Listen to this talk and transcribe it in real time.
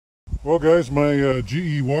Well, guys, my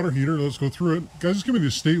GE water heater, let's go through it. Guys, just give me the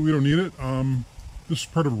state, we don't need it. This is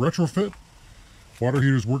part of retrofit. Water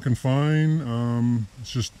heater's working fine. It's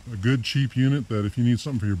just a good, cheap unit that if you need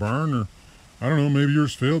something for your barn or, I don't know, maybe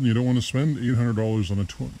yours failed and you don't want to spend $800 on a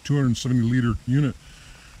 270 liter unit.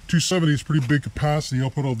 270 is pretty big capacity. I'll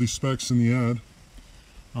put all these specs in the ad.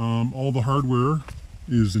 All the hardware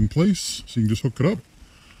is in place, so you can just hook it up.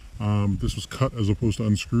 This was cut as opposed to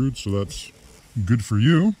unscrewed, so that's good for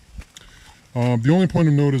you. The only point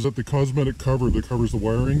of note is that the cosmetic cover that covers the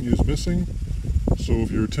wiring is missing. So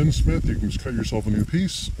if you're a tinsmith, you can just cut yourself a new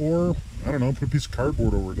piece, or, I don't know, put a piece of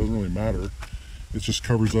cardboard over it. Doesn't really matter. It just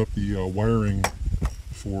covers up the wiring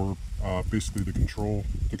for basically the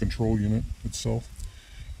control unit itself.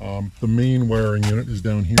 The main wiring unit is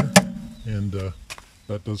down here, and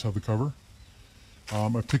that does have the cover.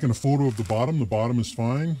 I've taken a photo of the bottom. The bottom is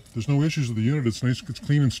fine. There's no issues with the unit. It's nice, it's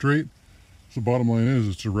clean and straight. So the bottom line is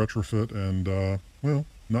it's a retrofit and, well,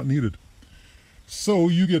 not needed. So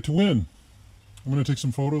you get to win. I'm going to take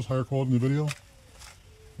some photos, higher quality in the video.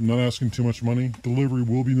 I'm not asking too much money. Delivery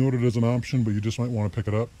will be noted as an option, but you just might want to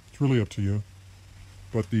pick it up. It's really up to you.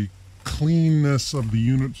 But the cleanness of the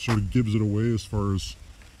unit sort of gives it away as far as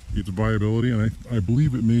its viability, and I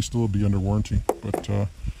believe it may still be under warranty. But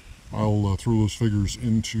I'll throw those figures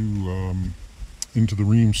into the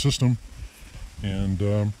Rheem system. And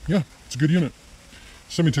yeah, it's a good unit.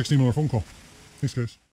 Send me a text, email, or phone call. Thanks, guys.